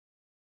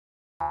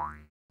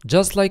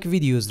Just like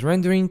videos,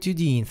 rendering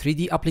 2D in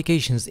 3D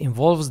applications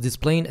involves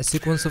displaying a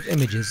sequence of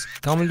images,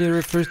 commonly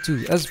referred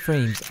to as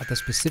frames, at a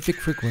specific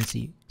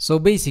frequency. So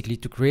basically,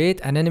 to create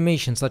an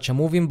animation such as a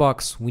moving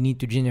box, we need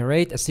to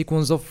generate a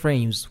sequence of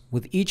frames,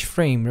 with each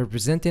frame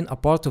representing a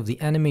part of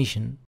the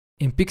animation.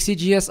 In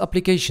Pixi.js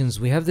applications,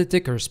 we have the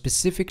ticker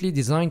specifically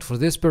designed for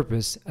this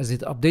purpose, as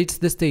it updates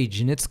the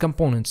stage and its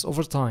components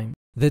over time.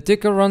 The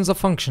ticker runs a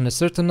function a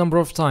certain number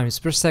of times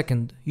per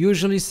second,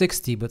 usually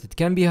 60, but it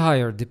can be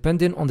higher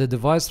depending on the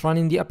device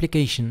running the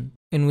application.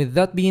 And with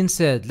that being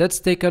said, let's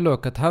take a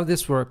look at how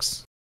this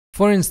works.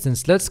 For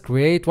instance, let's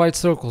create white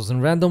circles in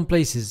random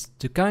places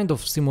to kind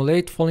of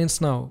simulate falling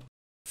snow.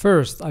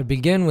 First, I'll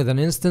begin with an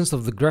instance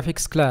of the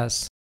graphics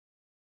class.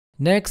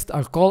 Next,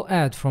 I'll call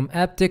add from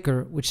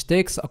app_ticker, which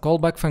takes a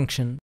callback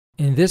function.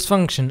 In this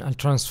function, I'll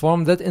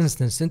transform that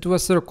instance into a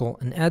circle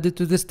and add it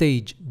to the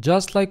stage,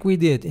 just like we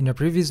did in a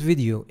previous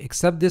video,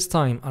 except this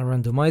time I'll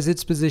randomize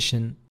its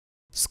position.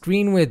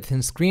 Screen width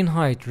and screen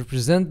height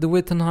represent the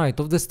width and height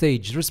of the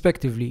stage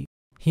respectively.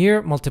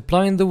 Here,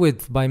 multiplying the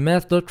width by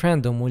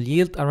math.random will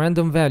yield a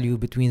random value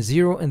between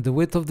 0 and the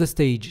width of the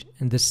stage,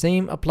 and the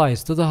same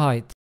applies to the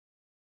height.